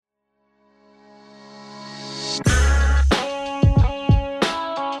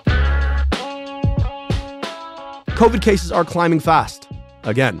COVID cases are climbing fast.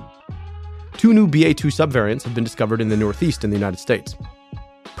 Again. 2 new BA2 subvariants have been discovered in the Northeast in the United States.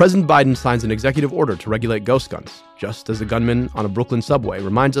 President Biden signs an executive order to regulate ghost guns, just as a gunman on a Brooklyn subway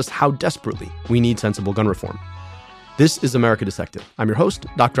reminds us how desperately we need sensible gun reform. This is America Dissected. I'm your host,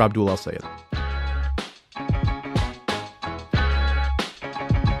 Dr. Abdul El-Sayed.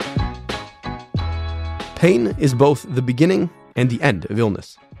 Pain is both the beginning and the end of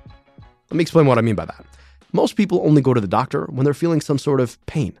illness. Let me explain what I mean by that. Most people only go to the doctor when they're feeling some sort of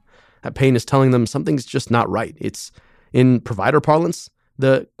pain. That pain is telling them something's just not right. It's, in provider parlance,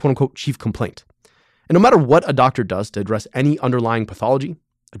 the quote-unquote chief complaint. And no matter what a doctor does to address any underlying pathology,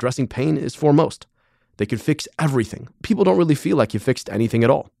 addressing pain is foremost. They could fix everything. People don't really feel like you fixed anything at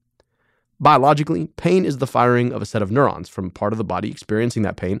all. Biologically, pain is the firing of a set of neurons from part of the body experiencing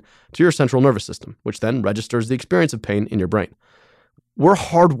that pain to your central nervous system, which then registers the experience of pain in your brain. We're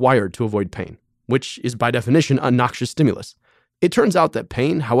hardwired to avoid pain, which is by definition a noxious stimulus. It turns out that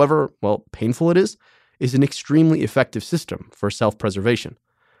pain, however, painful it is an extremely effective system for self-preservation.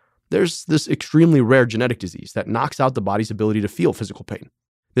 There's this extremely rare genetic disease that knocks out the body's ability to feel physical pain.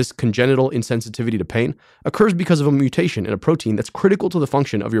 This congenital insensitivity to pain occurs because of a mutation in a protein that's critical to the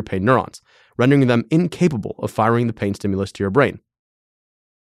function of your pain neurons, rendering them incapable of firing the pain stimulus to your brain.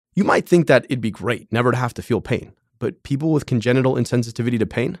 You might think that it'd be great never to have to feel pain, but people with congenital insensitivity to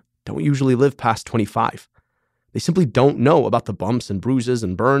pain don't usually live past 25. They simply don't know about the bumps and bruises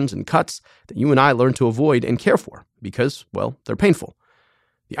and burns and cuts that you and I learn to avoid and care for because, they're painful.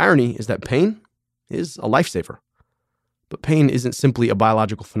 The irony is that pain is a lifesaver. But pain isn't simply a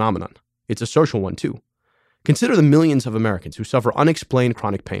biological phenomenon. It's a social one, too. Consider the millions of Americans who suffer unexplained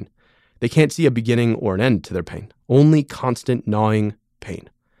chronic pain. They can't see a beginning or an end to their pain, only constant gnawing pain.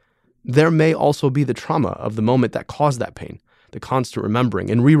 There may also be the trauma of the moment that caused that pain, the constant remembering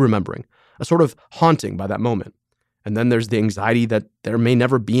and re-remembering, a sort of haunting by that moment. And then there's the anxiety that there may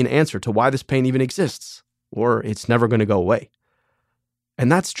never be an answer to why this pain even exists, or it's never going to go away. And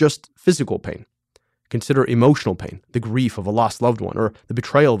that's just physical pain. Consider emotional pain, the grief of a lost loved one, or the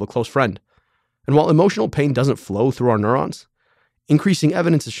betrayal of a close friend. And while emotional pain doesn't flow through our neurons, increasing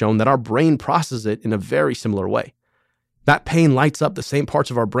evidence has shown that our brain processes it in a very similar way. That pain lights up the same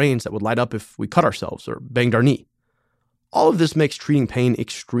parts of our brains that would light up if we cut ourselves or banged our knee. All of this makes treating pain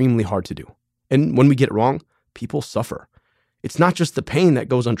extremely hard to do. And when we get it wrong, people suffer. It's not just the pain that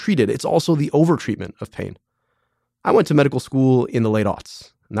goes untreated, it's also the overtreatment of pain. I went to medical school in the late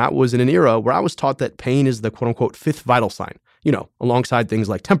aughts. And that was in an era where I was taught that pain is the quote-unquote fifth vital sign, alongside things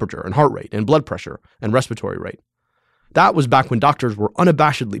like temperature and heart rate and blood pressure and respiratory rate. That was back when doctors were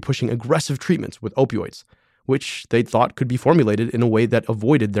unabashedly pushing aggressive treatments with opioids, which they thought could be formulated in a way that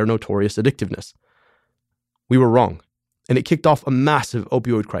avoided their notorious addictiveness. We were wrong, and it kicked off a massive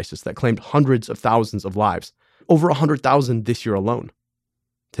opioid crisis that claimed hundreds of thousands of lives, over 100,000 this year alone.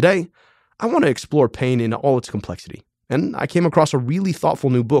 Today, I want to explore pain in all its complexity. And I came across a really thoughtful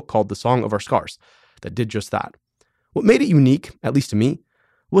new book called The Song of Our Scars that did just that. What made it unique, at least to me,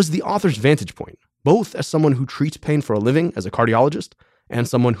 was the author's vantage point, both as someone who treats pain for a living as a cardiologist and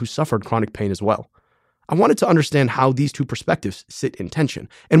someone who suffered chronic pain as well. I wanted to understand how these two perspectives sit in tension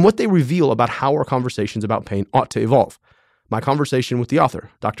and what they reveal about how our conversations about pain ought to evolve. My conversation with the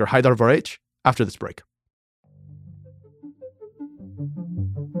author, Dr. Haydar Varaiç, after this break.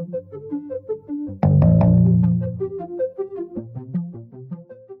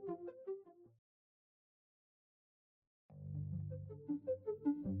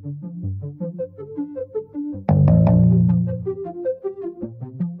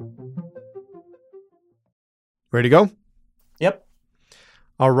 Ready to go? Yep.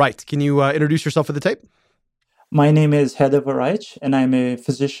 All right. Can you introduce yourself for the tape? My name is Haydar Varaiç, and I'm a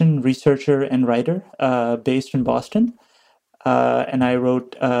physician, researcher, and writer based in Boston. And I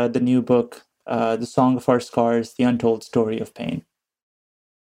wrote the new book, The Song of Our Scars, The Untold Story of Pain.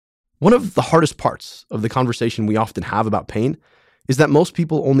 One of the hardest parts of the conversation we often have about pain is that most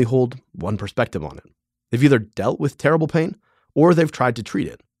people only hold one perspective on it. They've either dealt with terrible pain or they've tried to treat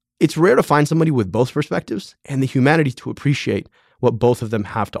it. It's rare to find somebody with both perspectives and the humanity to appreciate what both of them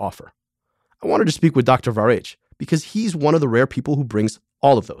have to offer. I wanted to speak with Dr. Varaiç because he's one of the rare people who brings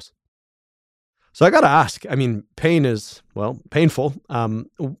all of those. So I got to ask, pain is, painful.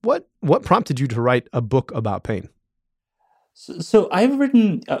 What prompted you to write a book about pain? So I've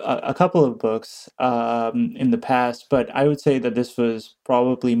written a couple of books in the past, but I would say that this was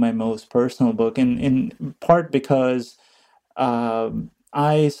probably my most personal book, in part because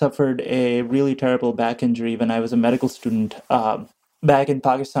I suffered a really terrible back injury when I was a medical student back in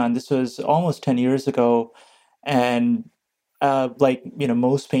Pakistan. This was almost 10 years ago, and like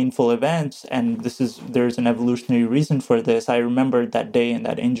most painful events, and there's an evolutionary reason for this. I remembered that day and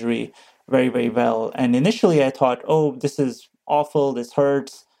that injury very, very well. And initially, I thought, "Oh, this is awful. This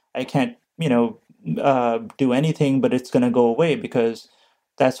hurts. I can't, do anything, but it's going to go away," because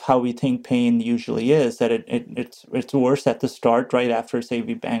that's how we think pain usually is. That it's worse at the start, right after, say,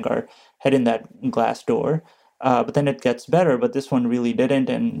 we bang our head in that glass door, but then it gets better. But this one really didn't,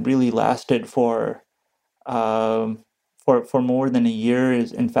 and really lasted um, for more than a year,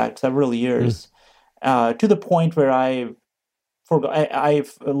 in fact, several Mm. years, to the point where I've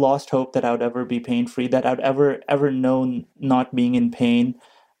lost hope that I would ever be pain free, that I'd ever know not being in pain,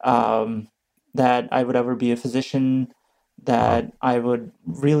 um, that I would ever be a physician, Wow. that I would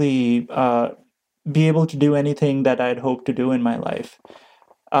really be able to do anything that I'd hoped to do in my life.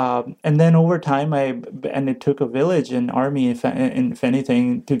 And then over time, and it took a village, an army, if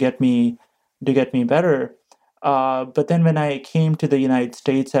anything, to get me better. But then when I came to the United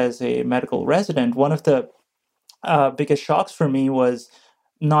States as a medical resident, one of the biggest shocks for me was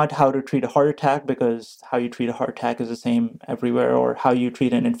not how to treat a heart attack, because how you treat a heart attack is the same everywhere, or how you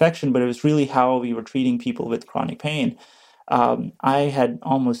treat an infection, but it was really how we were treating people with chronic pain. I had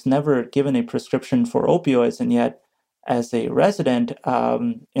almost never given a prescription for opioids, and yet, as a resident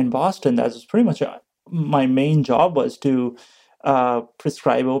in Boston, that was pretty much my main job, was to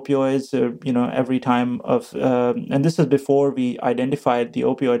prescribe opioids, every time and this is before we identified the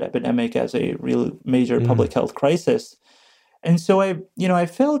opioid epidemic as a real major Mm. public health crisis. And so I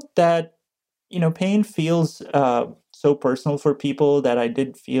felt that, pain feels so personal for people, that I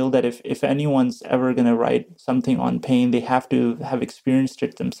did feel that if anyone's ever going to write something on pain, they have to have experienced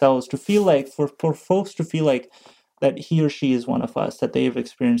it themselves, to feel like, for folks to feel like that he or she is one of us, that they've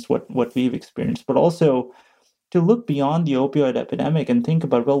experienced what we've experienced, but also to look beyond the opioid epidemic and think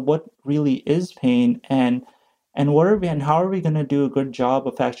about, well, what really is pain, and what are we and how are we going to do a good job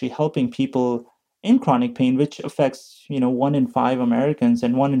of actually helping people in chronic pain, which affects 1 in 5 Americans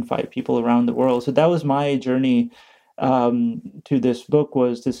and 1 in 5 people around the world. So that was my journey to this book,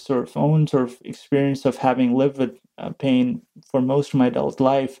 was this sort of own sort of experience of having lived with pain for most of my adult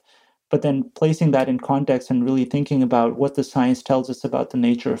life, but then placing that in context and really thinking about what the science tells us about the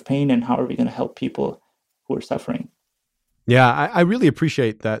nature of pain, and how are we going to help people who are suffering. Yeah, I really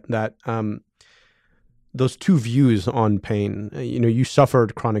appreciate that those two views on pain. You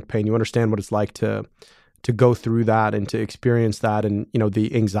suffered chronic pain. You understand what it's like to go through that and to experience that, and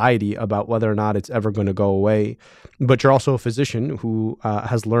the anxiety about whether or not it's ever going to go away. But you're also a physician who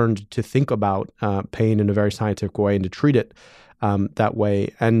has learned to think about pain in a very scientific way and to treat it that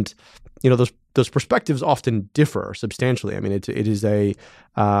way. And those perspectives often differ substantially. I mean, it is a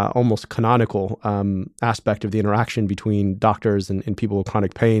almost canonical aspect of the interaction between doctors and people with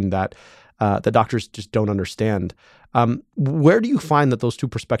chronic pain that the doctors just don't understand. Where do you find that those two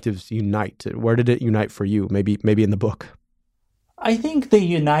perspectives unite? Where did it unite for you? Maybe in the book. I think they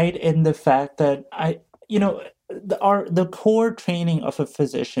unite in the fact that the core training of a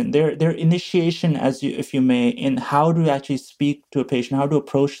physician, their initiation, as you if you may, in how to actually speak to a patient, how to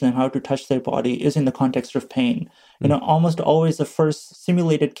approach them, how to touch their body, is in the context of pain. Mm. Almost always the first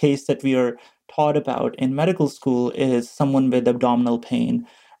simulated case that we are taught about in medical school is someone with abdominal pain,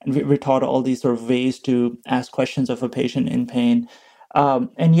 and we're taught all these sort of ways to ask questions of a patient in pain,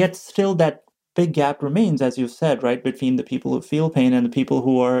 and yet still that big gap remains, as you've said, right, between the people who feel pain and the people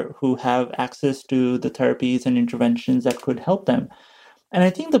who have access to the therapies and interventions that could help them. And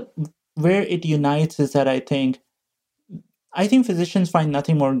I think the where it unites is that I think physicians find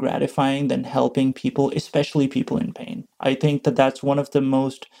nothing more gratifying than helping people, especially people in pain. I think that that's one of the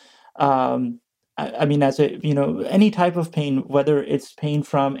most, I mean, as any type of pain, whether it's pain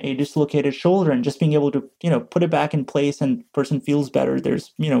from a dislocated shoulder and just being able to, put it back in place and person feels better.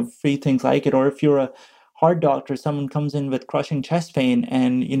 There's, free things like it. Or if you're a heart doctor, someone comes in with crushing chest pain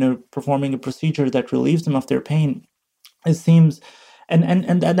and, performing a procedure that relieves them of their pain. It seems,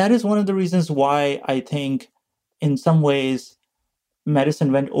 and that is one of the reasons why I think, in some ways,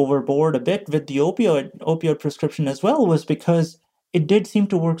 medicine went overboard a bit with the opioid prescription as well, was because it did seem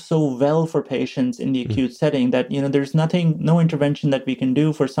to work so well for patients in the Mm. acute setting that there's no intervention that we can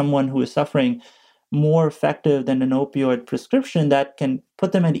do for someone who is suffering more effective than an opioid prescription that can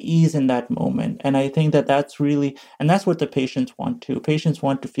put them at ease in that moment. And I think that that's what the patients want to. Patients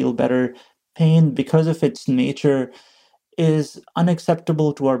want to feel better. Pain, because of its nature, is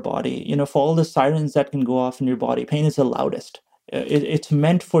unacceptable to our body. For all the sirens that can go off in your body, pain is the loudest. It's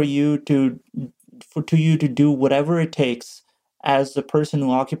meant for you to do whatever it takes, as the person who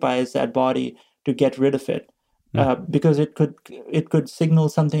occupies that body, to get rid of it, Mm. because it could signal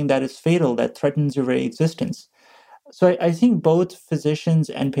something that is fatal, that threatens your very existence. So I think both physicians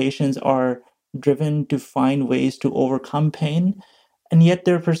and patients are driven to find ways to overcome pain, and yet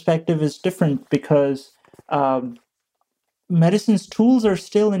their perspective is different because um, medicine's tools are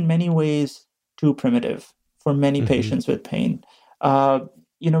still in many ways too primitive for many Hmm. patients with pain. Uh,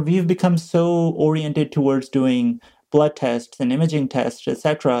 we've become so oriented towards doing blood tests and imaging tests,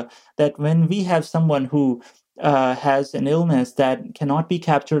 etc., that when we have someone who has an illness that cannot be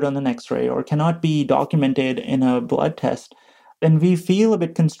captured on an X-ray or cannot be documented in a blood test, then we feel a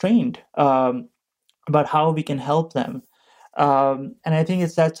bit constrained about how we can help them. And I think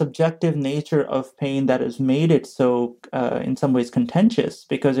it's that subjective nature of pain that has made it so, in some ways, contentious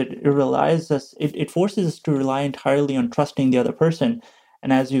because it forces us to rely entirely on trusting the other person.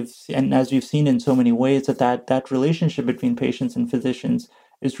 And as we've seen in so many ways, that relationship between patients and physicians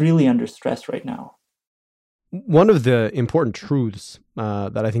is really under stress right now. One of the important truths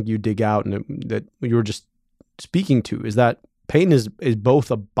that I think you dig out and that you were just speaking to is that pain is both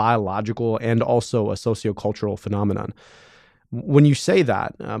a biological and also a sociocultural phenomenon. When you say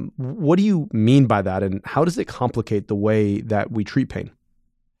that, what do you mean by that, and how does it complicate the way that we treat pain?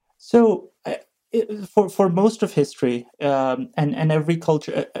 So, for most of history, and every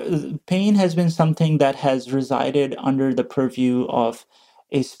culture, pain has been something that has resided under the purview of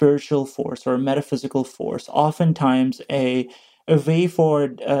a spiritual force or a metaphysical force. Oftentimes, a way for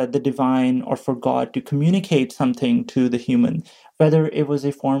the divine or for God to communicate something to the human, whether it was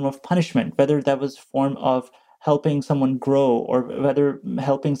a form of punishment, whether that was a form of helping someone grow, or whether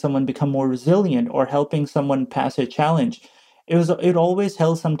helping someone become more resilient, or helping someone pass a challenge. It always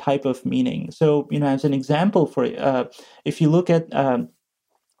held some type of meaning. So, as an example, for if you look at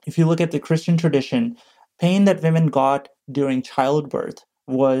if you look at the Christian tradition, pain that women got during childbirth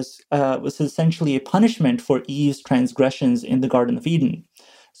was essentially a punishment for Eve's transgressions in the Garden of Eden.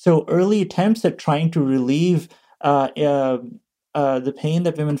 So early attempts at trying to relieve the pain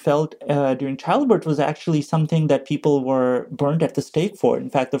that women felt during childbirth was actually something that people were burned at the stake for. In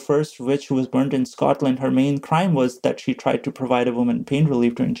fact, the first witch who was burned in Scotland, her main crime was that she tried to provide a woman pain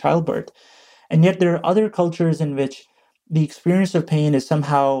relief during childbirth. And yet, there are other cultures in which the experience of pain is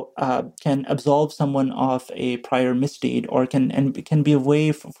somehow can absolve someone of a prior misdeed, or can be a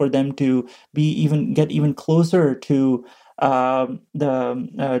way for them to get even closer to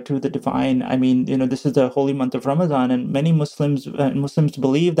the divine. I mean, this is the holy month of Ramadan, and many Muslims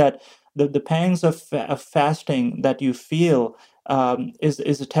believe that the pangs of fasting that you feel is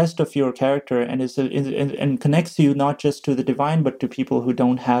a test of your character, and and connects you not just to the divine but to people who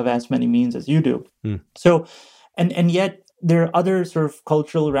don't have as many means as you do. Hmm. So, and yet there are other sort of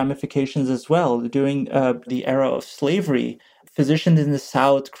cultural ramifications as well. During the era of slavery, physicians in the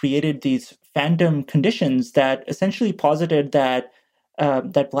South created these phantom conditions that essentially posited that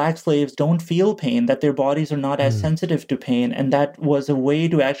black slaves don't feel pain, that their bodies are not as Hmm. sensitive to pain, and that was a way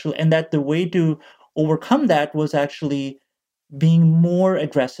to actually, and that the way to overcome that was actually being more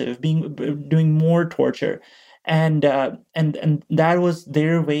aggressive, being doing more torture, and that was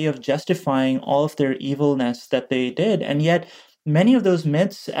their way of justifying all of their evilness that they did. And yet, many of those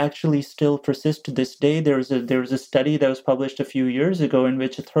myths actually still persist to this day. There was a study that was published a few years ago in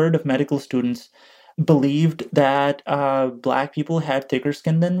which a third of medical students believed that black people had thicker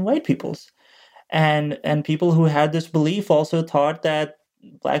skin than white people's, and people who had this belief also thought that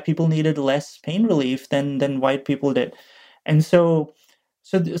black people needed less pain relief than white people did. And so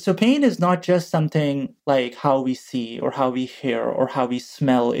pain is not just something like how we see or how we hear or how we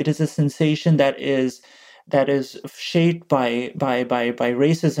smell. It is a sensation that is shaped by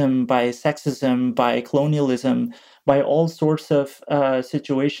racism, by sexism, by colonialism, by all sorts of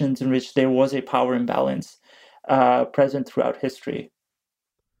situations in which there was a power imbalance present throughout history.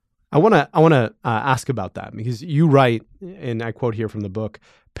 I want to ask about that because you write, and I quote here from the book: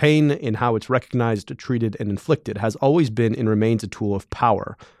 "Pain, in how it's recognized, treated, and inflicted, has always been and remains a tool of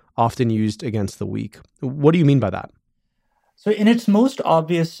power, often used against the weak." What do you mean by that? So, in its most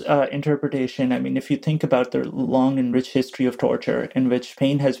obvious interpretation, I mean, if you think about the long and rich history of torture, in which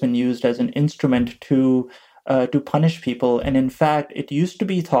pain has been used as an instrument to punish people, and in fact, it used to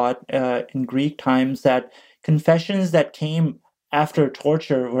be thought in Greek times that confessions that came after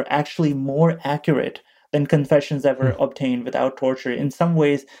torture were actually more accurate than confessions that were Hmm. obtained without torture. In some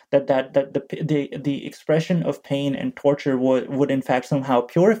ways, that the expression of pain and torture would in fact somehow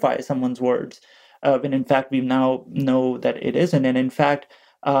purify someone's words, when in fact we now know that it isn't. And in fact,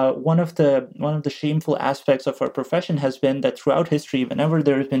 one of the shameful aspects of our profession has been that throughout history, whenever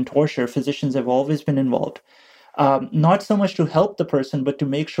there has been torture, physicians have always been involved. Not so much to help the person, but to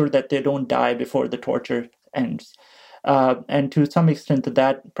make sure that they don't die before the torture ends. And to some extent,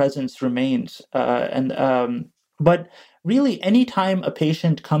 that presence remains. And But really, anytime a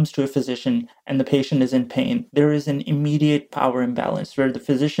patient comes to a physician and the patient is in pain, there is an immediate power imbalance where the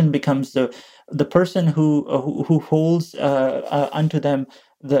physician becomes the person who holds unto them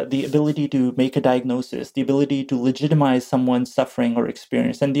the ability to make a diagnosis, the ability to legitimize someone's suffering or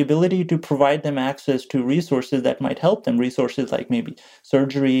experience, and the ability to provide them access to resources that might help them, resources like maybe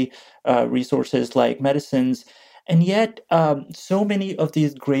surgery, resources like medicines. And yet, so many of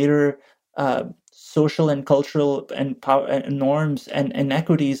these greater social and cultural and power and norms and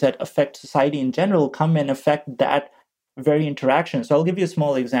inequities that affect society in general come and affect that very interaction. So I'll give you a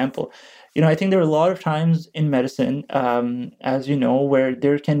small example. I think there are a lot of times in medicine, as you know, where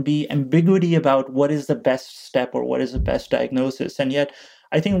there can be ambiguity about what is the best step or what is the best diagnosis. And yet,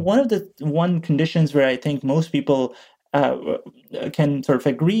 I think one conditions where I think most people can sort of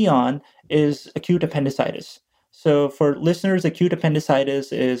agree on is acute appendicitis. So, for listeners, acute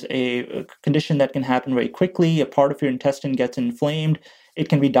appendicitis is a condition that can happen very quickly. A part of your intestine gets inflamed. It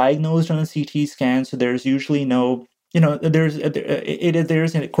can be diagnosed on a CT scan. So, there's usually no, there's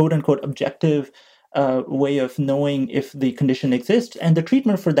a quote unquote objective way of knowing if the condition exists. And the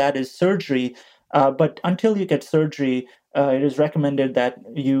treatment for that is surgery. But until you get surgery, it is recommended that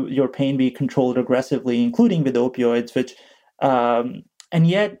your pain be controlled aggressively, including with opioids, which and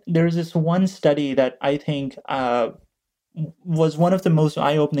yet, there's this one study that I think was one of the most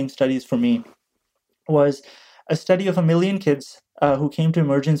eye-opening studies for me. Was a study of 1 million kids who came to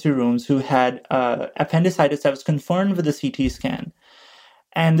emergency rooms who had appendicitis that was confirmed with a CT scan,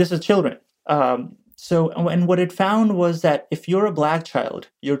 and this is children. And what it found was that if you're a Black child,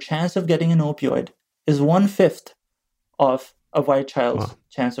 your chance of getting an opioid is 1/5 of a white child's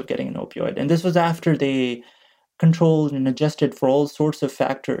chance of getting an opioid, and this was after they controlled and adjusted for all sorts of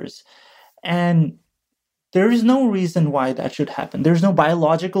factors. And there is no reason why that should happen. There's no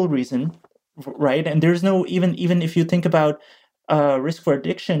biological reason, right? And there's no, even if you think about risk for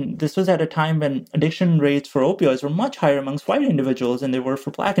addiction, this was at a time when addiction rates for opioids were much higher amongst white individuals than they were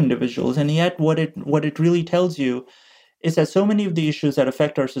for Black individuals. And yet what it really tells you is that so many of the issues that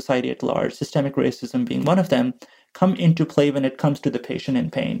affect our society at large, systemic racism being one of them, come into play when it comes to the patient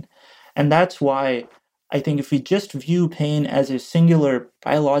in pain. And that's why I think if we just view pain as a singular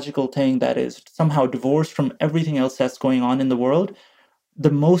biological thing that is somehow divorced from everything else that's going on in the world,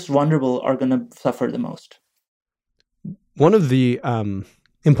 the most vulnerable are going to suffer the most. One of the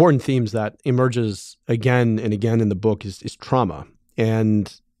important themes that emerges again and again in the book is trauma.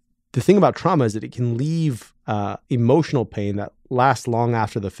 And the thing about trauma is that it can leave emotional pain that lasts long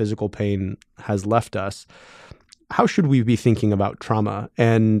after the physical pain has left us. How should we be thinking about trauma,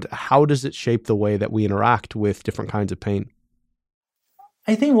 and how does it shape the way that we interact with different kinds of pain?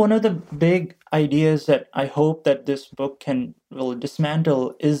 I think one of the big ideas that I hope that this book will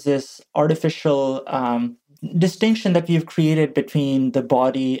dismantle is this artificial distinction that we've created between the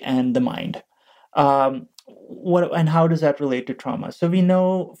body and the mind. And how does that relate to trauma? So we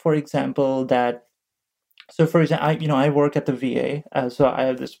know, for example, I work at the VA, so I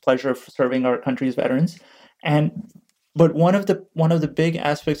have this pleasure of serving our country's veterans. But one of the big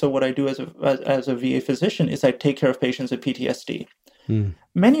aspects of what I do as a VA physician is I take care of patients with PTSD.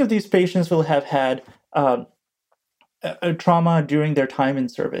 Many of these patients will have had a trauma during their time in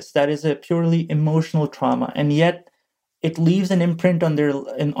service. That is a purely emotional trauma, and yet it leaves an imprint on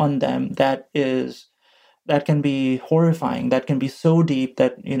them that can be horrifying. That can be so deep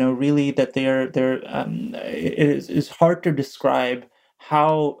that really that it is hard to describe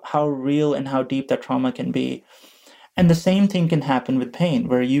how real and how deep that trauma can be. And the same thing can happen with pain,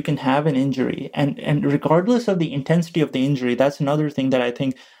 where you can have an injury, and regardless of the intensity of the injury, that's another thing that I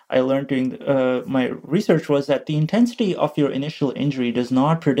think I learned during my research, was that the intensity of your initial injury does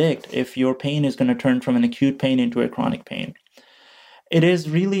not predict if your pain is going to turn from an acute pain into a chronic pain. It is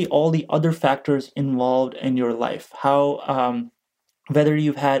really all the other factors involved in your life. Whether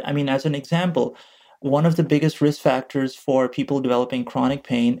you've had, as an example, one of the biggest risk factors for people developing chronic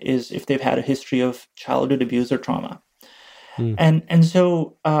pain is if they've had a history of childhood abuse or trauma. And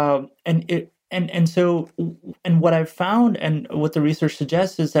what I've found and what the research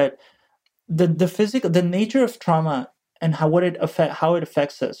suggests is that the nature of trauma and how it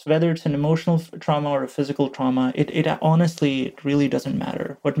affects us, whether it's an emotional trauma or a physical trauma, it honestly really doesn't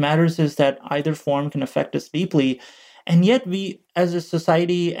matter. What matters is that either form can affect us deeply. And yet we, as a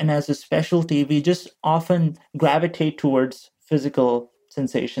society and as a specialty, we just often gravitate towards physical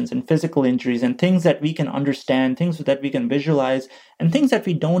sensations and physical injuries and things that we can understand, things that we can visualize, and things that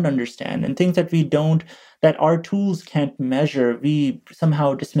we don't understand, and things that our tools can't measure. We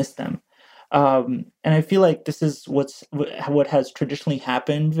somehow dismiss them. And I feel like this is what has traditionally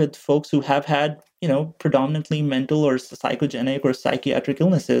happened with folks who have had, predominantly mental or psychogenic or psychiatric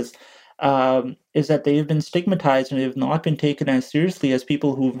illnesses, is that they've been stigmatized and they've not been taken as seriously as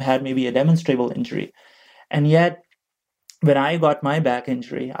people who've had maybe a demonstrable injury. And yet, when I got my back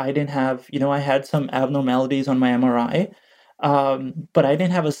injury, I didn't have, I had some abnormalities on my MRI, but I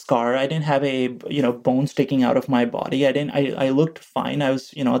didn't have a scar. I didn't have a, bone sticking out of my body. I looked fine. I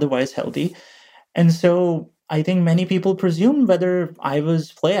was, otherwise healthy. And so I think many people presume whether I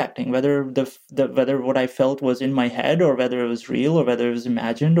was play acting, whether whether what I felt was in my head or whether it was real or whether it was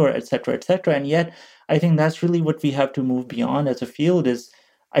imagined or et cetera, et cetera. And yet I think that's really what we have to move beyond as a field is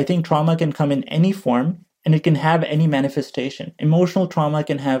I think trauma can come in any form and it can have any manifestation. Emotional trauma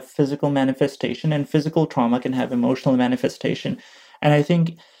can have physical manifestation and physical trauma can have emotional manifestation. And I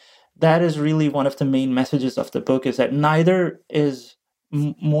think that is really one of the main messages of the book is that neither is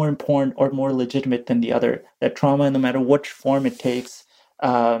more important or more legitimate than the other. That trauma, no matter what form it takes,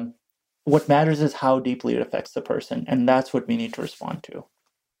 what matters is how deeply it affects the person. And that's what we need to respond to.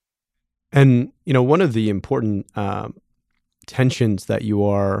 And, one of the important tensions that you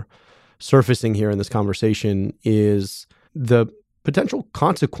are surfacing here in this conversation is the potential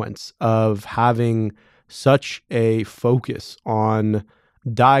consequence of having such a focus on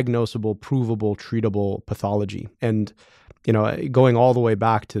diagnosable, provable, treatable pathology. And, going all the way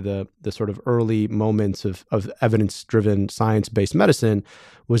back to the sort of early moments of evidence-driven, science-based medicine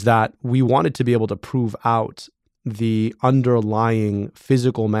was that we wanted to be able to prove out the underlying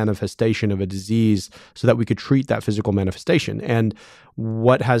physical manifestation of a disease so that we could treat that physical manifestation. And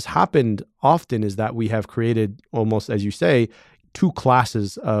what has happened often is that we have created almost, as you say, two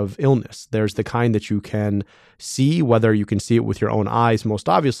classes of illness. There's the kind that you can see, whether you can see it with your own eyes, most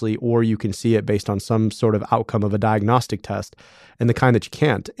obviously, or you can see it based on some sort of outcome of a diagnostic test, and the kind that you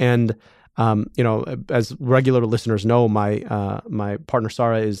can't. And as regular listeners know, my partner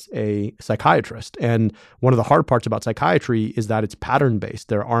Sarah is a psychiatrist, and one of the hard parts about psychiatry is that it's pattern based.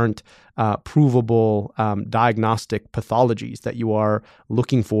 There aren't provable diagnostic pathologies that you are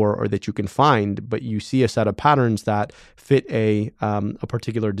looking for or that you can find, but you see a set of patterns that fit a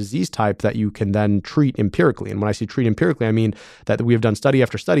particular disease type that you can then treat empirically. And when I say treat empirically, I mean that we have done study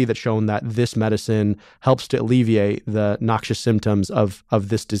after study that's shown that this medicine helps to alleviate the noxious symptoms of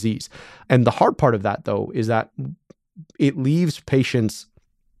this disease. And the hard part of that, though, is that it leaves patients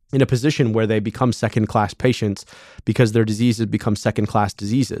in a position where they become second-class patients because their diseases become second-class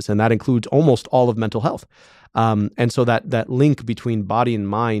diseases, and that includes almost all of mental health. And so that link between body and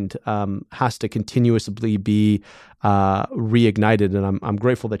mind has to continuously be reignited. And I'm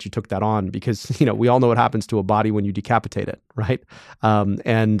grateful that you took that on because, we all know what happens to a body when you decapitate it, right?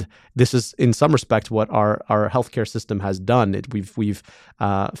 And this is, in some respects, what our healthcare system has done. We've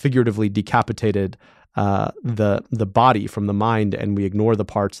figuratively decapitated the body from the mind, and we ignore the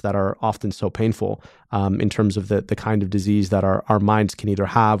parts that are often so painful in terms of the kind of disease that our minds can either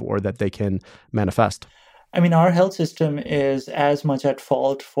have or that they can manifest. I mean, our health system is as much at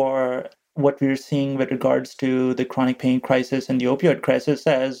fault for what we're seeing with regards to the chronic pain crisis and the opioid crisis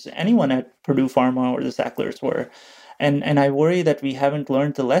as anyone at Purdue Pharma or the Sacklers were. And I worry that we haven't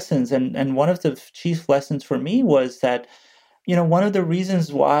learned the lessons. And one of the chief lessons for me was that, one of the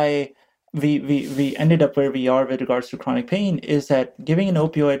reasons why we ended up where we are with regards to chronic pain is that giving an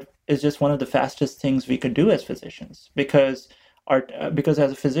opioid is just one of the fastest things we could do as physicians because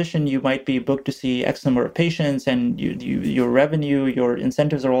as a physician you might be booked to see X number of patients and your revenue, your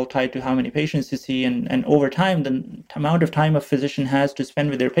incentives are all tied to how many patients you see, and over time the amount of time a physician has to spend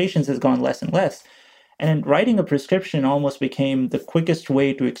with their patients has gone less and less, and writing a prescription almost became the quickest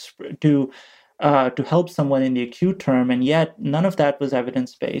way to help someone in the acute term, and yet none of that was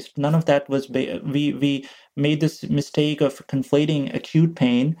evidence-based. None of that was we made this mistake of conflating acute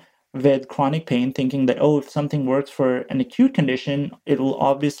pain with chronic pain, thinking that, if something works for an acute condition, it will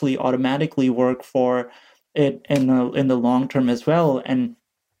obviously automatically work for it in the long term as well. And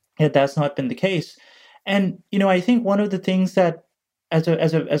yet that's not been the case. And I think one of the things that as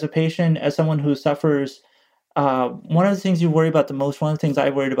a patient, as someone who suffers, one of the things you worry about the most, one of the things I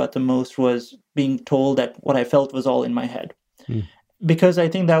worried about the most was being told that what I felt was all in my head. Mm. Because I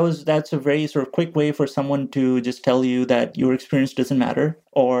think that's a very sort of quick way for someone to just tell you that your experience doesn't matter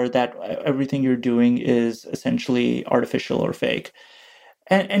or that everything you're doing is essentially artificial or fake.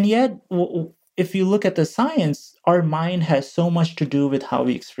 And yet, if you look at the science, our mind has so much to do with how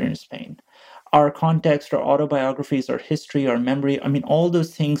we experience pain. Our context, our autobiographies, our history, our memory, I mean, all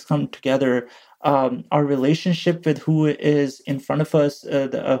those things come together. Our relationship with who is in front of us,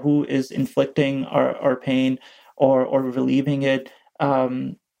 who is inflicting our pain or relieving it,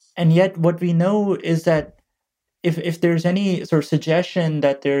 And yet what we know is that if there's any sort of suggestion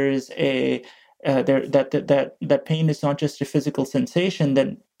that there's a that pain is not just a physical sensation,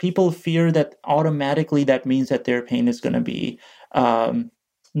 then people fear that automatically that means that their pain is going to be um,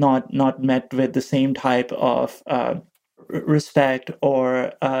 not met with the same type of respect,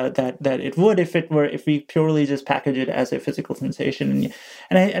 or that it would if we purely just package it as a physical sensation.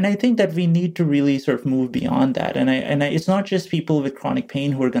 And I think that we need to really sort of move beyond that. And it's not just people with chronic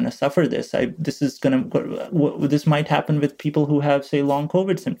pain who are going to suffer this. This might happen with people who have, say, long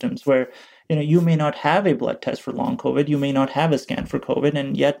COVID symptoms, where you may not have a blood test for long COVID, you may not have a scan for COVID,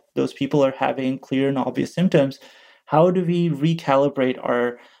 and yet those people are having clear and obvious symptoms. How do we recalibrate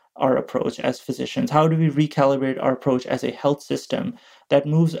our approach as physicians? How do we recalibrate our approach as a health system that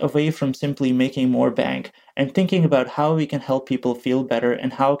moves away from simply making more bank and thinking about how we can help people feel better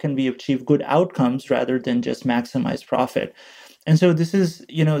and how can we achieve good outcomes rather than just maximize profit? And so this is,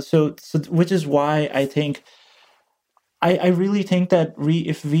 which is why I think I really think that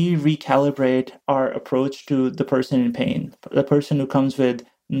if we recalibrate our approach to the person in pain, the person who comes with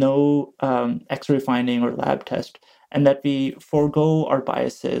no X-ray finding or lab test, and that we forego our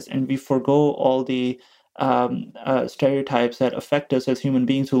biases and we forego all the stereotypes that affect us as human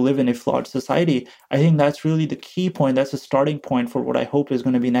beings who live in a flawed society, I think that's really the key point. That's a starting point for what I hope is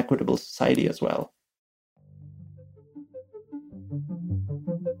going to be an equitable society as well.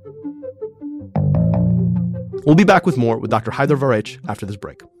 We'll be back with more with Dr. Haidar Vareich after this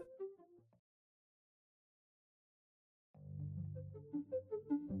break.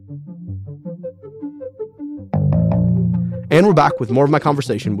 And we're back with more of my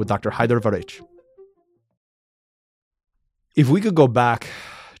conversation with Dr. Haidar Vareich. If we could go back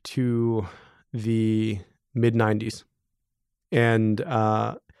to the mid-90s and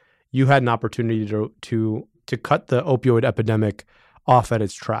you had an opportunity to cut the opioid epidemic off at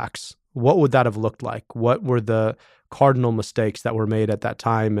its tracks, what would that have looked like? What were the cardinal mistakes that were made at that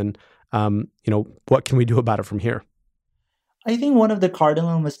time? And, what can we do about it from here? I think one of the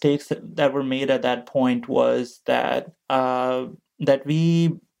cardinal mistakes that were made at that point was that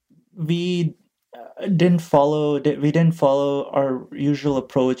we didn't follow our usual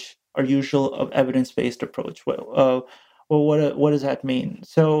approach, our usual evidence-based approach. Well, what does that mean?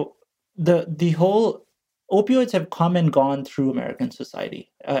 So the whole opioids have come and gone through American society.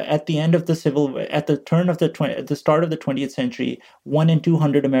 At the end of the at the at the start of the 20th century, 1 in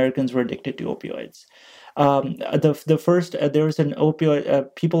 200 Americans were addicted to opioids. The first there was an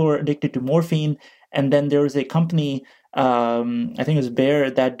opioid. People were addicted to morphine, and then there was a company, I think it was Bayer,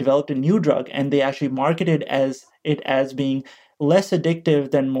 that developed a new drug, and they actually marketed it as being less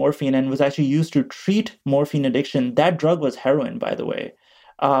addictive than morphine, and was actually used to treat morphine addiction. That drug was heroin, by the way.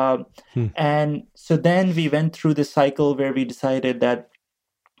 And so then we went through this cycle where we decided that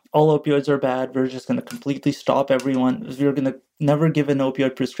all opioids are bad. We're just going to completely stop everyone. We're going to never give an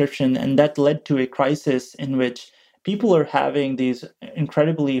opioid prescription. And that led to a crisis in which people are having these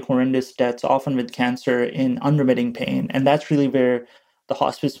incredibly horrendous deaths, often with cancer, in unremitting pain. And that's really where the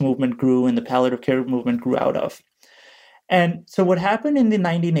hospice movement grew and the palliative care movement grew out of. And so what happened in the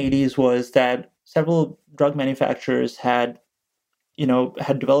 1980s was that several drug manufacturers had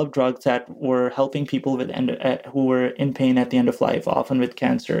developed drugs that were helping people who were in pain at the end of life, often with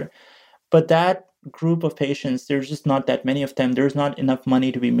cancer. But that group of patients, there's just not that many of them. There's not enough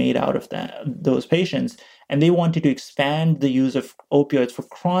money to be made out of those patients. And they wanted to expand the use of opioids for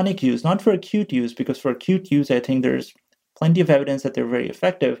chronic use, not for acute use, because for acute use, I think there's plenty of evidence that they're very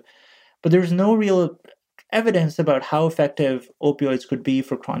effective. But there's no real evidence about how effective opioids could be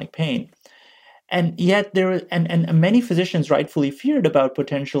for chronic pain. And yet and many physicians rightfully feared about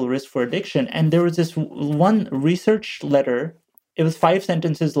potential risk for addiction. And there was this one research letter. It was 5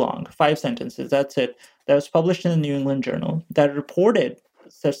 sentences long, 5 sentences, that's it, that was published in the New England Journal that reported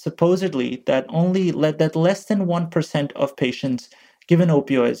that supposedly that less than 1% of patients given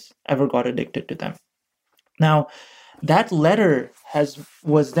opioids ever got addicted to them. Now, that letter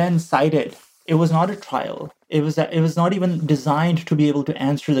was then cited. It was not a trial. It was not even designed to be able to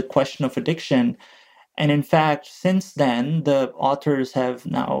answer the question of addiction. And in fact, since then, the authors have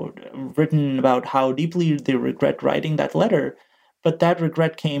now written about how deeply they regret writing that letter. But that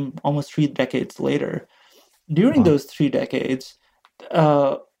regret came almost 3 decades later. During those 3 decades,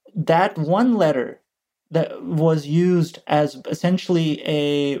 that one letter that was used as essentially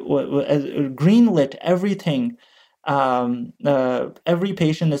as greenlit everything. Every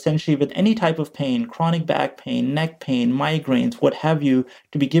patient essentially with any type of pain, chronic back pain, neck pain, migraines, what have you,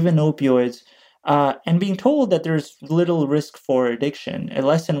 to be given opioids and being told that there's little risk for addiction,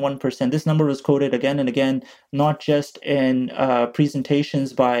 less than 1%. This number was quoted again and again, not just in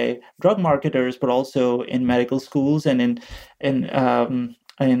presentations by drug marketers, but also in medical schools and in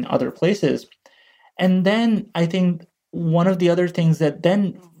other places. And then I think one of the other things that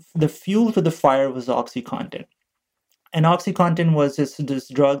then the fuel to the fire was OxyContin. And OxyContin was this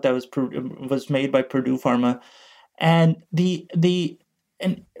drug that was made by Purdue Pharma, and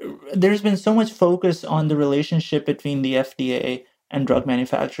and there's been so much focus on the relationship between the FDA and drug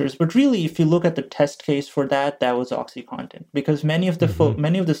manufacturers, but really, if you look at the test case for that, that was OxyContin, because many of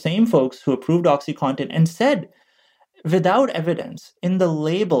the same folks who approved OxyContin and said without evidence in the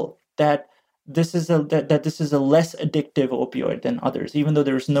label that this is a less addictive opioid than others, even though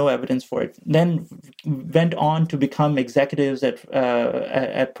there's no evidence for it, then went on to become executives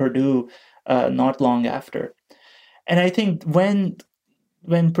at Purdue not long after. And I think when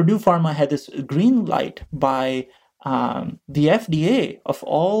Purdue Pharma had this green light by the FDA of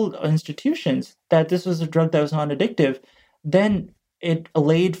all institutions that this was a drug that was non-addictive, then it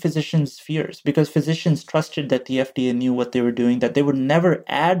allayed physicians' fears, because physicians trusted that the FDA knew what they were doing, that they would never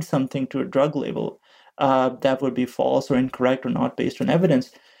add something to a drug label that would be false or incorrect or not based on evidence.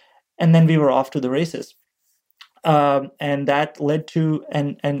 And then we were off to the races. And that led to,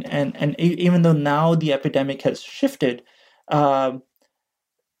 and even though now the epidemic has shifted, it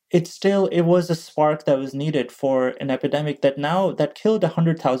was a spark that was needed for an epidemic that killed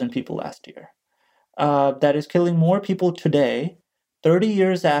 100,000 people last year. That is killing more people today, 30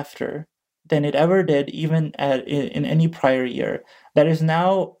 years after, than it ever did even in any prior year. That is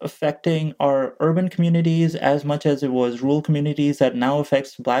now affecting our urban communities as much as it was rural communities. That now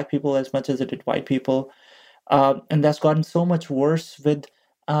affects Black people as much as it did white people. And that's gotten so much worse with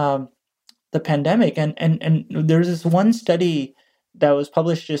the pandemic. And there's this one study that was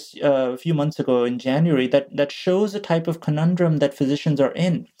published just a few months ago in January that shows the type of conundrum that physicians are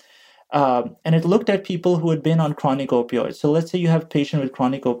in. And it looked at people who had been on chronic opioids. So let's say you have a patient with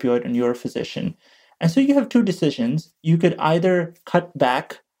chronic opioid and you're a physician. And so you have two decisions. You could either cut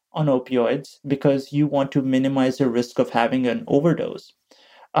back on opioids because you want to minimize the risk of having an overdose.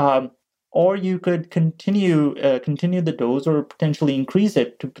 Or you could continue the dose or potentially increase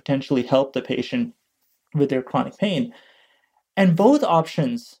it to potentially help the patient with their chronic pain. And both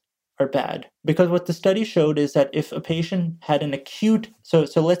options are bad, because what the study showed is that if a patient had an acute, so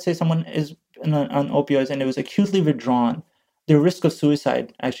let's say someone is on opioids and it was acutely withdrawn, their risk of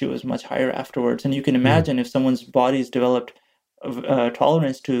suicide actually was much higher afterwards. And you can imagine if someone's body's developed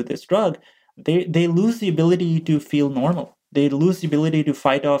tolerance to this drug, they lose the ability to feel normal. They lose the ability to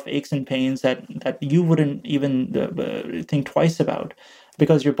fight off aches and pains that you wouldn't even think twice about,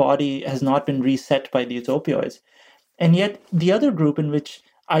 because your body has not been reset by these opioids. And yet the other group, in which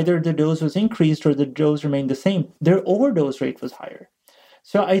either the dose was increased or the dose remained the same, their overdose rate was higher.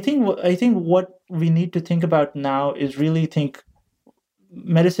 So I think what we need to think about now is really think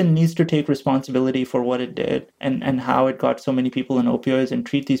medicine needs to take responsibility for what it did and how it got so many people on opioids, and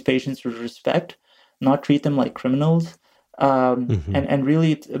treat these patients with respect, not treat them like criminals, and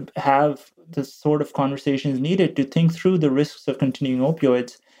really have the sort of conversations needed to think through the risks of continuing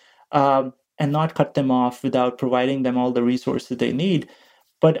opioids, and not cut them off without providing them all the resources they need.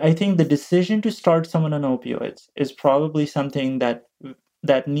 But I think the decision to start someone on opioids is probably something that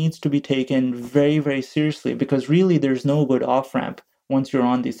needs to be taken very, very seriously, because really there's no good off-ramp once you're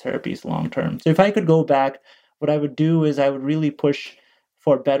on these therapies long term. So if I could go back, what I would do is I would really push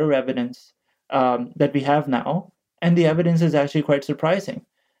for better evidence that we have now. And the evidence is actually quite surprising.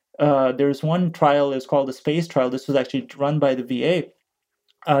 There's one trial, it's called the SPACE trial. This was actually run by the VA.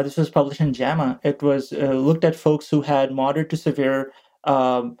 This was published in JAMA. It was looked at folks who had moderate to severe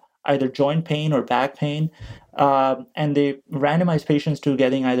either joint pain or back pain, and they randomized patients to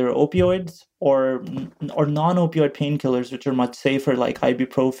getting either opioids or non-opioid painkillers, which are much safer, like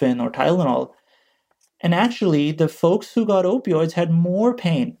ibuprofen or Tylenol. And actually, the folks who got opioids had more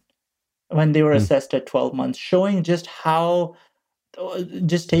pain when they were assessed at 12 months, showing just how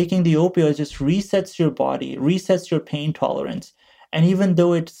just taking the opioids just resets your body, resets your pain tolerance. And even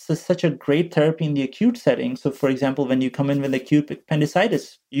though it's such a great therapy in the acute setting, so for example, when you come in with acute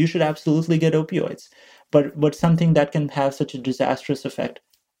appendicitis, you should absolutely get opioids, but something that can have such a disastrous effect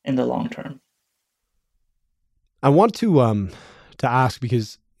in the long term. I want to ask,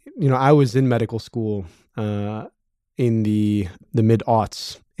 because I was in medical school in the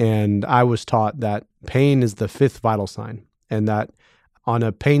mid-aughts, and I was taught that pain is the fifth vital sign, and that on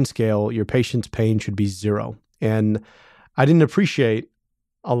a pain scale, your patient's pain should be 0. And I didn't appreciate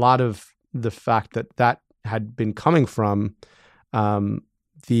a lot of the fact that had been coming from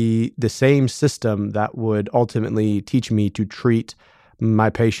the same system that would ultimately teach me to treat my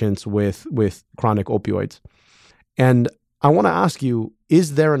patients with chronic opioids. And I want to ask you,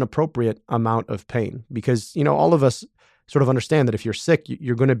 is there an appropriate amount of pain? Because, all of us sort of understand that if you're sick,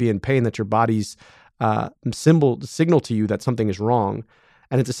 you're going to be in pain, that your body's signal to you that something is wrong.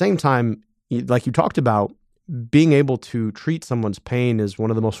 And at the same time, like you talked about, being able to treat someone's pain is one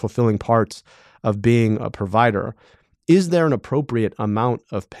of the most fulfilling parts of being a provider. Is there an appropriate amount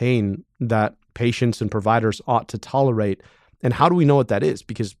of pain that patients and providers ought to tolerate? And how do we know what that is?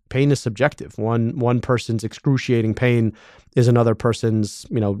 Because pain is subjective. One person's excruciating pain is another person's,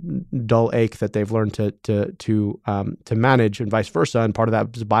 dull ache that they've learned to manage, and vice versa. And part of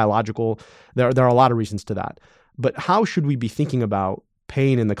that is biological. There are a lot of reasons to that. But how should we be thinking about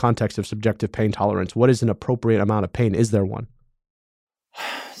pain in the context of subjective pain tolerance? What is an appropriate amount of pain? Is there one?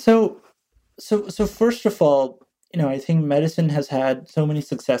 So first of all, I think medicine has had so many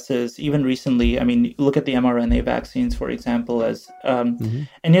successes, even recently. I mean, look at the mRNA vaccines, for example, and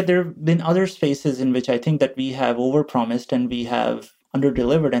yet there have been other spaces in which I think that we have overpromised and we have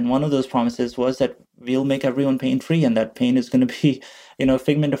underdelivered. And one of those promises was that we'll make everyone pain-free, and that pain is going to be, a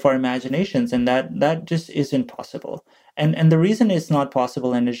figment of our imaginations, and that just isn't possible. And the reason it's not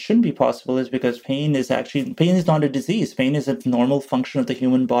possible, and it shouldn't be possible, is because pain is not a disease. Pain is a normal function of the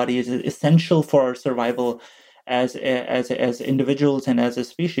human body. It's essential for our survival as individuals and as a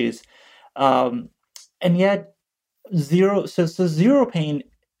species, and yet zero pain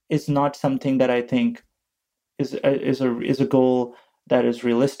is not something that I think is a goal that is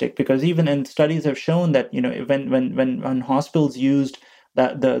realistic, because even in studies have shown that when hospitals used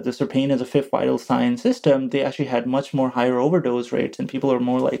that the serpane as a fifth vital sign system, they actually had much more higher overdose rates, and people are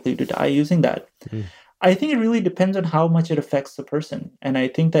more likely to die using that. I think it really depends on how much it affects the person. And I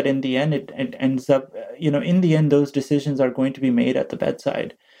think that in the end, it ends up, in the end, those decisions are going to be made at the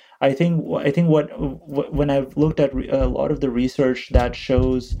bedside. I think when I've looked at a lot of the research that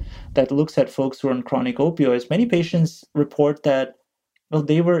looks at folks who are on chronic opioids, many patients report that, well,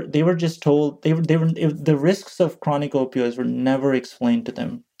 they were just told the risks of chronic opioids were never explained to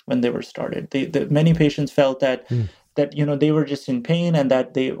them when they were started. Many patients felt that they were just in pain, and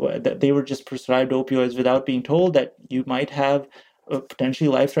that they were just prescribed opioids without being told that you might have potentially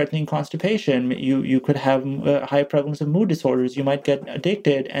life-threatening constipation. You could have high prevalence of mood disorders. You might get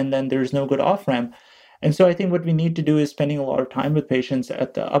addicted, and then there's no good off-ramp. And so I think what we need to do is spending a lot of time with patients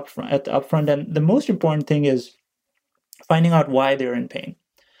at the upfront. And the most important thing is finding out why they're in pain.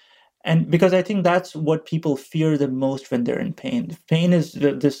 And because I think that's what people fear the most when they're in pain. Pain is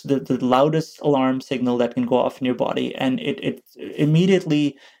the loudest alarm signal that can go off in your body, and it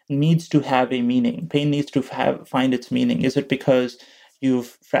immediately needs to have a meaning. Pain needs to find its meaning. Is it because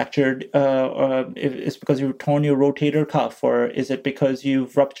you've fractured, is it because you've torn your rotator cuff, or is it because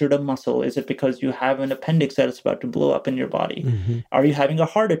you've ruptured a muscle? Is it because you have an appendix that is about to blow up in your body? Are you having a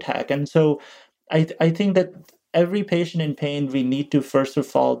heart attack? And so I think that every patient in pain, we need to, first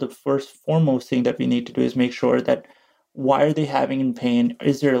of all, the first foremost thing that we need to do is make sure that why are they having in pain?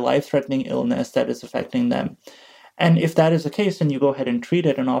 Is there a life-threatening illness that is affecting them? And if that is the case, then you go ahead and treat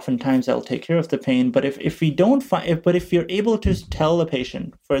it, and oftentimes that'll take care of the pain. But if we don't find, but if you're able to tell the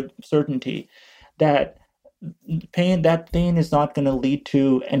patient for certainty that pain is not going to lead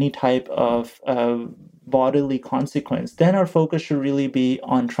to any type of bodily consequence, then our focus should really be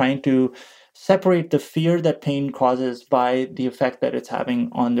on trying to separate the fear that pain causes by the effect that it's having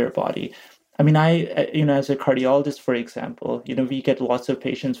on their body. I mean, as a cardiologist, for example, we get lots of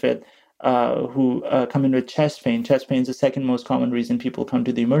patients with who come in with chest pain. Chest pain is the second most common reason people come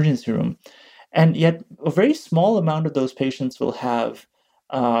to the emergency room, and yet a very small amount of those patients will have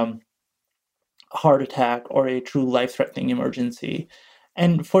a heart attack or a true life-threatening emergency.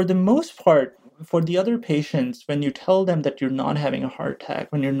 And for the most part, for the other patients, when you tell them that you're not having a heart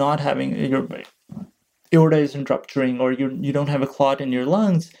attack, when you're not having your aorta isn't rupturing, or you don't have a clot in your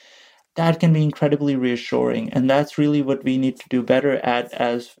lungs, that can be incredibly reassuring. And that's really what we need to do better at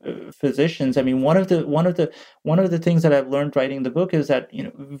as physicians. I mean, one of the things that I've learned writing the book is that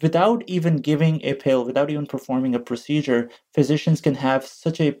without even giving a pill, without even performing a procedure, physicians can have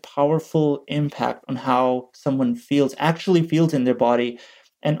such a powerful impact on how someone actually feels in their body.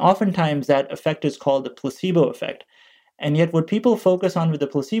 And oftentimes that effect is called the placebo effect. And yet what people focus on with the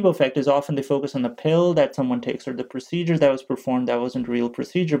placebo effect is often they focus on the pill that someone takes or the procedure that was performed that wasn't a real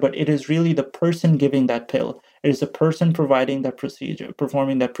procedure, but it is really the person giving that pill. It is the person performing that procedure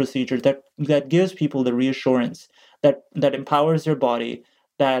that gives people the reassurance, that empowers their body,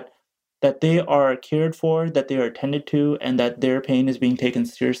 that they are cared for, that they are attended to, and that their pain is being taken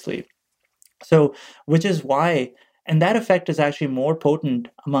seriously. So, which is why And that effect is actually more potent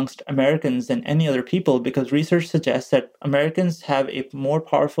amongst Americans than any other people because research suggests that Americans have a more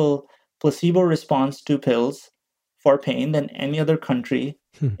powerful placebo response to pills for pain than any other country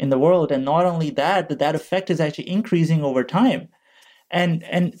in the world. And not only that, but that effect is actually increasing over time. And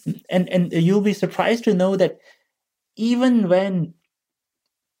you'll be surprised to know that even when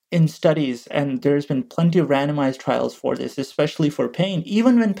in studies, and there's been plenty of randomized trials for this, especially for pain,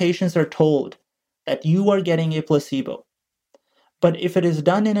 even when patients are told that you are getting a placebo, but if it is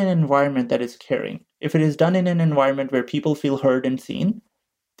done in an environment that is caring, if it is done in an environment where people feel heard and seen,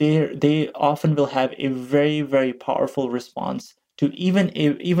 they often will have a very, very powerful response to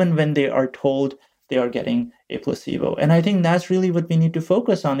even when they are told they are getting a placebo. And I think that's really what we need to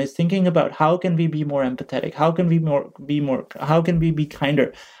focus on, is thinking about how can we be more empathetic? How can we how can we be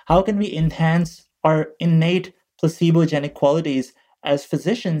kinder? How can we enhance our innate placebogenic qualities as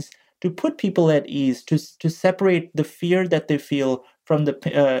physicians to put people at ease, to separate the fear that they feel from the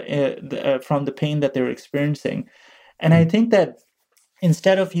pain that they're experiencing. And I think that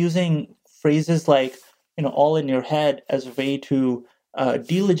instead of using phrases like, all in your head as a way to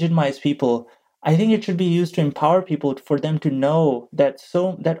delegitimize people, I think it should be used to empower people, for them to know that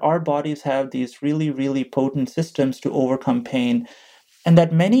our bodies have these really, really potent systems to overcome pain, and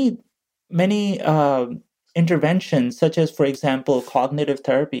that many interventions, such as, for example, cognitive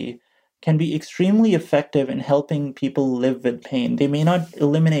therapy, can be extremely effective in helping people live with pain. They may not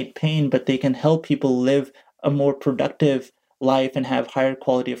eliminate pain, but they can help people live a more productive life and have higher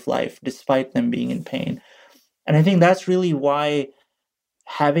quality of life despite them being in pain. And I think that's really why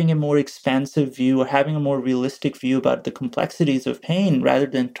having a more expansive view, or having a more realistic view about the complexities of pain, rather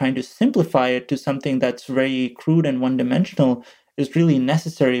than trying to simplify it to something that's very crude and one-dimensional, is really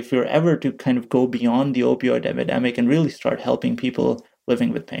necessary if you're ever to kind of go beyond the opioid epidemic and really start helping people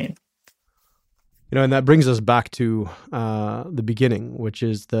living with pain. And that brings us back to the beginning, which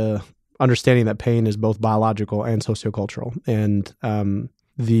is the understanding that pain is both biological and sociocultural. And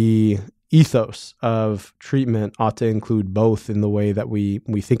the ethos of treatment ought to include both in the way that we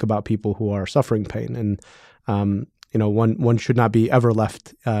think about people who are suffering pain. And, one should not be ever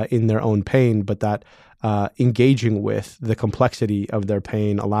left in their own pain, but that engaging with the complexity of their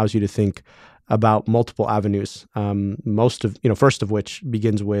pain allows you to think about multiple avenues, first of which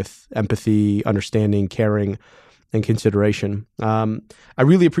begins with empathy, understanding, caring, and consideration. I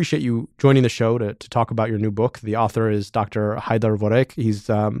really appreciate you joining the show to talk about your new book. The author is Dr. Haydar Worek. He's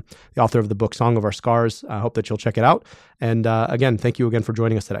the author of the book Song of Our Scars. I hope that you'll check it out. And again, thank you again for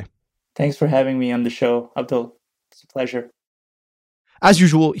joining us today. Thanks for having me on the show, Abdul. It's a pleasure. As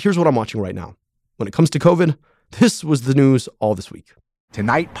usual, here's what I'm watching right now. When it comes to COVID, this was the news all this week.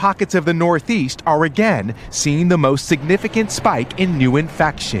 Tonight, pockets of the Northeast are again seeing the most significant spike in new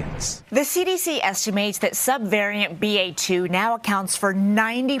infections. The CDC estimates that subvariant BA2 now accounts for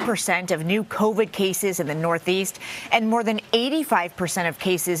 90% of new COVID cases in the Northeast and more than 85% of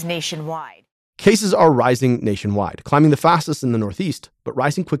cases nationwide. Cases are rising nationwide, climbing the fastest in the Northeast, but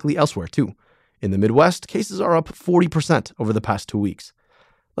rising quickly elsewhere too. In the Midwest, cases are up 40% over the past 2 weeks.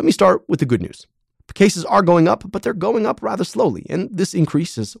 Let me start with the good news. Cases are going up, but they're going up rather slowly, and this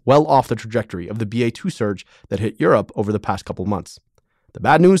increase is well off the trajectory of the BA2 surge that hit Europe over the past couple months. The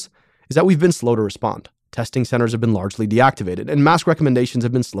bad news is that we've been slow to respond. Testing centers have been largely deactivated, and mask recommendations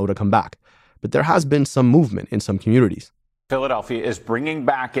have been slow to come back. But there has been some movement in some communities. Philadelphia is bringing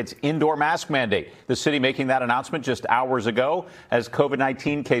back its indoor mask mandate. The city making that announcement just hours ago as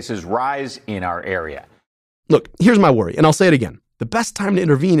COVID-19 cases rise in our area. Look, here's my worry, and I'll say it again. The best time to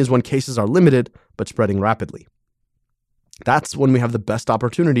intervene is when cases are limited but spreading rapidly. That's when we have the best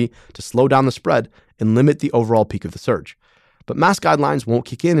opportunity to slow down the spread and limit the overall peak of the surge. But mask guidelines won't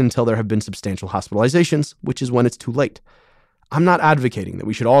kick in until there have been substantial hospitalizations, which is when it's too late. I'm not advocating that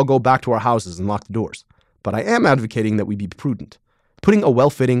we should all go back to our houses and lock the doors, but I am advocating that we be prudent. Putting a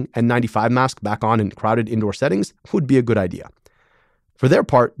well-fitting N95 mask back on in crowded indoor settings would be a good idea. For their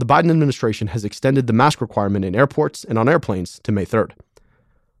part, the Biden administration has extended the mask requirement in airports and on airplanes to May 3rd.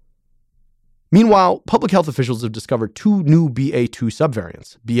 Meanwhile, public health officials have discovered 2 new BA2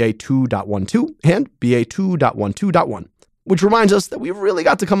 subvariants, BA2.12 and BA2.12.1, which reminds us that we've really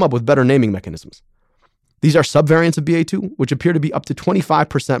got to come up with better naming mechanisms. These are subvariants of BA2, which appear to be up to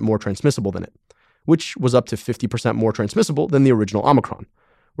 25% more transmissible than it, which was up to 50% more transmissible than the original Omicron.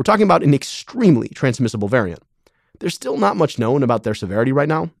 We're talking about an extremely transmissible variant. There's still not much known about their severity right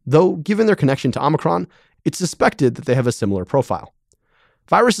now, though given their connection to Omicron, it's suspected that they have a similar profile.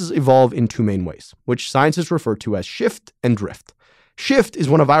 Viruses evolve in 2 main ways, which scientists refer to as shift and drift. Shift is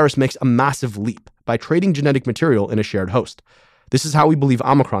when a virus makes a massive leap by trading genetic material in a shared host. This is how we believe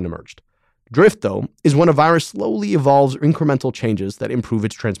Omicron emerged. Drift, though, is when a virus slowly evolves incremental changes that improve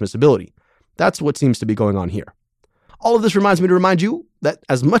its transmissibility. That's what seems to be going on here. All of this reminds me to remind you that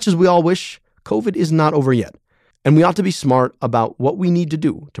as much as we all wish, COVID is not over yet, and we ought to be smart about what we need to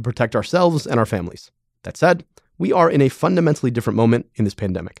do to protect ourselves and our families. That said, we are in a fundamentally different moment in this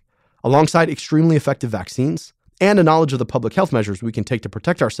pandemic. Alongside extremely effective vaccines and a knowledge of the public health measures we can take to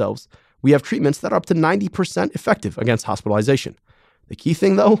protect ourselves, we have treatments that are up to 90% effective against hospitalization. The key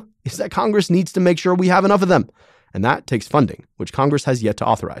thing, though, is that Congress needs to make sure we have enough of them, and that takes funding, which Congress has yet to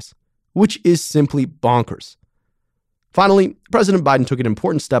authorize, which is simply bonkers. Finally, President Biden took an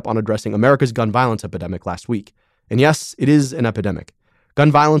important step on addressing America's gun violence epidemic last week. And yes, it is an epidemic.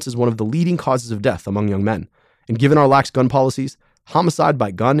 Gun violence is one of the leading causes of death among young men. And given our lax gun policies, homicide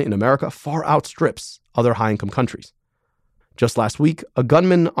by gun in America far outstrips other high-income countries. Just last week, a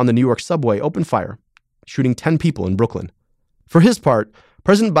gunman on the New York subway opened fire, shooting 10 people in Brooklyn. For his part,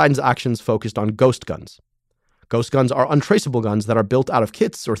 President Biden's actions focused on ghost guns. Ghost guns are untraceable guns that are built out of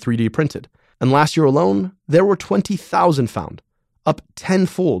kits or 3D printed. And last year alone, there were 20,000 found, up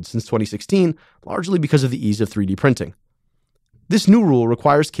tenfold since 2016, largely because of the ease of 3D printing. This new rule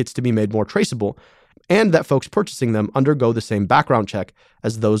requires kits to be made more traceable and that folks purchasing them undergo the same background check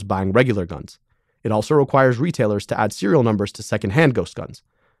as those buying regular guns. It also requires retailers to add serial numbers to secondhand ghost guns.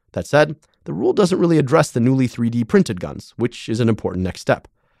 That said, the rule doesn't really address the newly 3D printed guns, which is an important next step.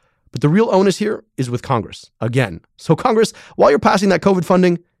 But the real onus here is with Congress, again. So Congress, while you're passing that COVID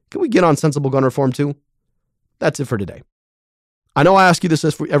funding, can we get on sensible gun reform too? That's it for today. I know I ask you this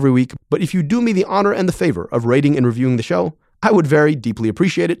every week, but if you do me the honor and the favor of rating and reviewing the show, I would very deeply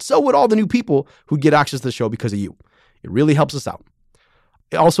appreciate it. So would all the new people who get access to the show because of you. It really helps us out.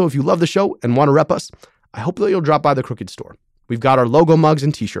 Also, if you love the show and want to rep us, I hope that you'll drop by the Crooked store. We've got our logo mugs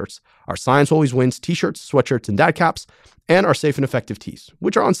and t-shirts, our Science Always Wins t-shirts, sweatshirts, and dad caps, and our Safe and Effective tees,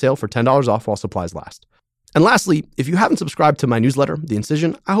 which are on sale for $10 off while supplies last. And lastly, if you haven't subscribed to my newsletter, The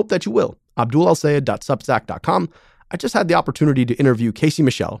Incision, I hope that you will. AbdulAlSayed.substack.com. I just had the opportunity to interview Casey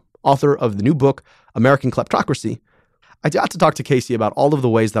Michel, author of the new book, American Kleptocracy. I got to talk to Casey about all of the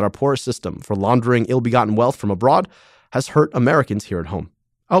ways that our porous system for laundering ill-begotten wealth from abroad has hurt Americans here at home.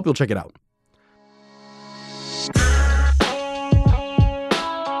 I hope you'll check it out.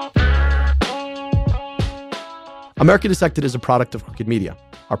 America Dissected is a product of Crooked Media.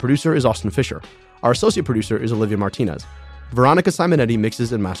 Our producer is Austin Fisher. Our associate producer is Olivia Martinez. Veronica Simonetti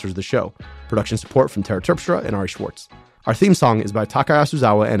mixes and masters the show. Production support from Tara Terpstra and Ari Schwartz. Our theme song is by Takaya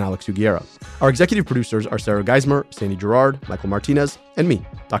Suzawa and Alex Uguiera. Our executive producers are Sarah Geismer, Sandy Gerard, Michael Martinez, and me,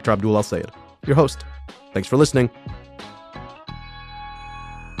 Dr. Abdul El-Sayed, your host. Thanks for listening.